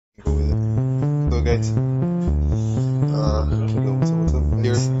go, guys? What's up,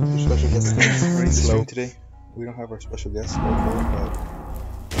 Your guys? special guest is We're in the slow. stream today. We don't have our special guest, but we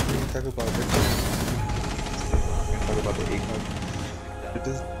can talk about Victor. We can talk about the ACOG.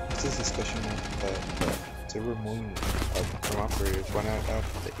 This is discussion to removing from operators. Why not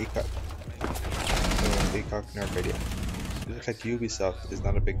have the ACOG? ACOG nerf idea. It looks like Ubisoft is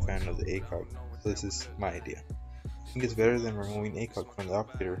not a big fan of the ACOG, so this is my idea. I think it's better than removing ACOG from the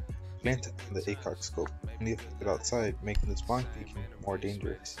operator. Plant the ACOG scope and leave it outside, making the spawn peeking more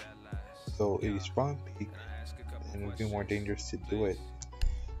dangerous. So if you spawn peek, then it would be more dangerous to do it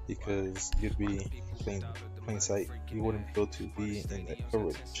because you'd be plain sight. You wouldn't be able to be in the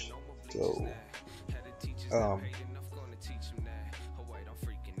coverage. So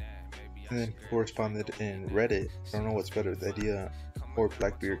and then people responded in Reddit, I don't know what's better, the idea or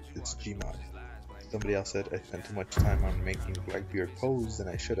Blackbeard, it's Gmod. Somebody else said I spent too much time on making Blackbeard pose than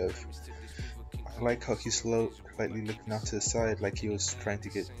I should have. I like how he's slightly looking off to the side like he was trying to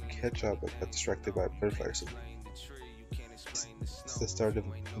catch up but got distracted by a butterfly or something. It's the start of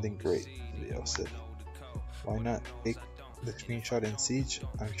something great, somebody else said. Why not take the screenshot in Siege?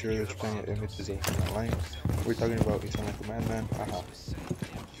 I'm sure there's plenty of images of him online. We're talking about you sound like a madman, haha.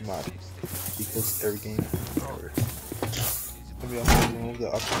 Mod. Equals every game ever. Somebody also remove the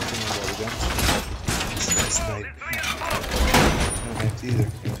option to remove all the guns. Snipe. No knives either,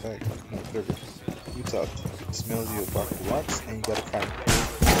 in fact, no clever. You talked. It smells you a box of rocks and you gotta find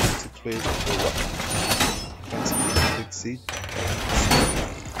 6 players for rock. Clancy big seat.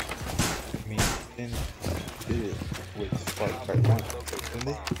 I mean, then did it with Fight Part 1, didn't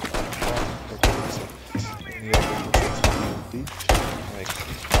they? And you have to beach.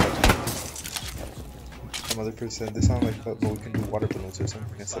 Some other person said, this sounds like but we can do water balloons or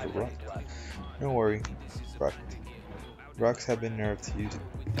something instead of rock. Don't worry, rocks have been nerfed to use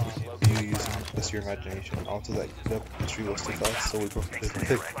you using just your imagination. Also that history was too fast, so we broke the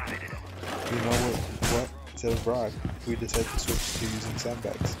pick. You know what? Instead of rock, we decided to switch to using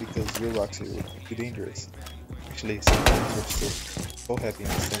sandbags because real rocks are too dangerous. Actually, sandbags were still so heavy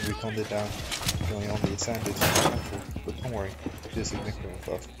and then we toned it down, feeling only a sand is harmful, but don't worry, just ignore and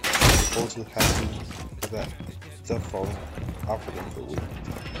stuff. We also have to have that stuff falling off of them for a week.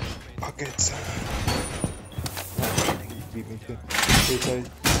 Buckets! Beat me too. They tried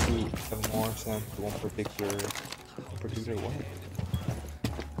to have more sand for one particular one.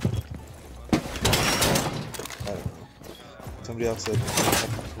 I don't know. Somebody else said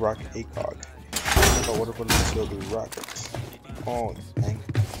rock ACOG. I thought water balloons filled with rockets. Oh dang.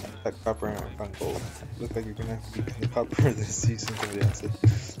 That copper and found gold. Looks like you're gonna have to be in the copper this season, somebody else said.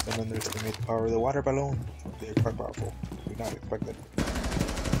 Don't underestimate the power of the water balloon. They're quite powerful. Do not expect that.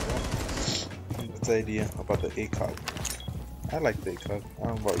 That's the idea about the ACOG. I like the ACOG. I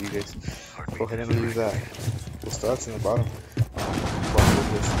don't know about you guys. Go ahead and leave that. The stats in the bottom.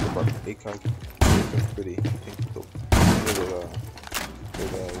 About the ACOG. It's pretty. I think dope.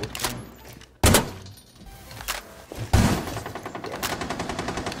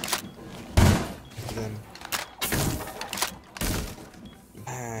 Then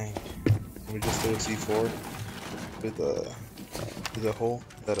bang. We just did a C4 with a hole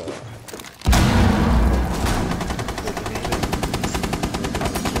that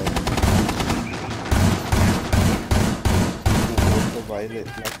violet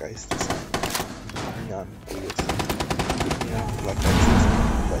black ice design. Neon black ice design.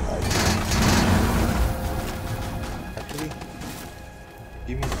 Black ice. Actually,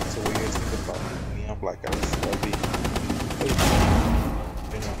 give me so what you guys think about neon black ice. That'd be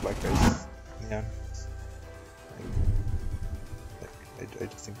neon black ice. Neon. I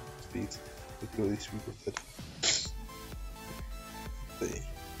just think speeds would really sweet with it.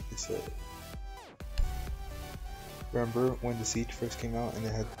 Remember when the Siege first came out and they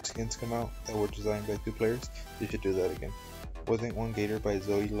had skins come out that were designed by 2 players? They should do that again. Wasn't one Gator by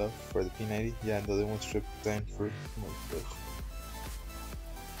Zoe Love for the P90? Yeah, and the other one strip designed for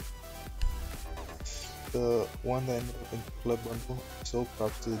the one that ended up in Club Bundle, so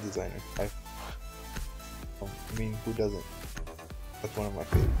props to the designer. I mean, who doesn't? That's one of my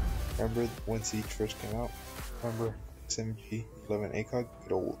favorites. Remember when Siege first came out? Remember SMG 11 ACOG?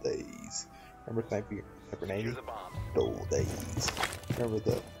 Good old days. Remember Sniper 90? Good old days. Remember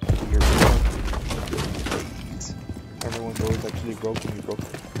the weird good old days. Remember when doors actually broke and you broke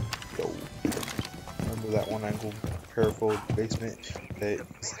them? Good old days. Remember that one angle parafold basement that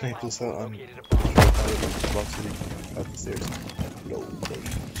sniped us out on velocity out the stairs? Good old days.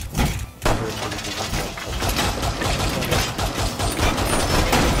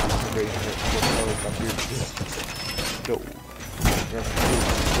 No.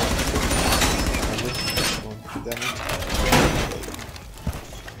 damage.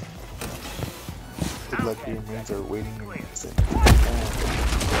 The Blackbeard mains are waiting in the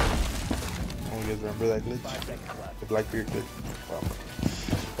oh, you guys remember that glitch? The Blackbeard glitch. Wow.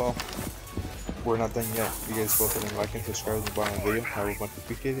 Well, we're not done yet. You guys go ahead and like and subscribe at the bottom of the video. I would much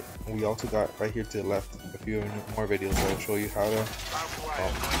appreciate it. And we also got right here to the left a few more videos that will show you how to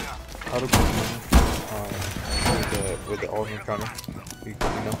go with the Alden counter. You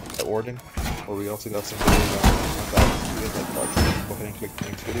know, the Orden. Or we also got some videos on that. If you guys like that, go ahead and click the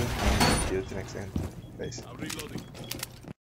next video and see you at the next end. Guys.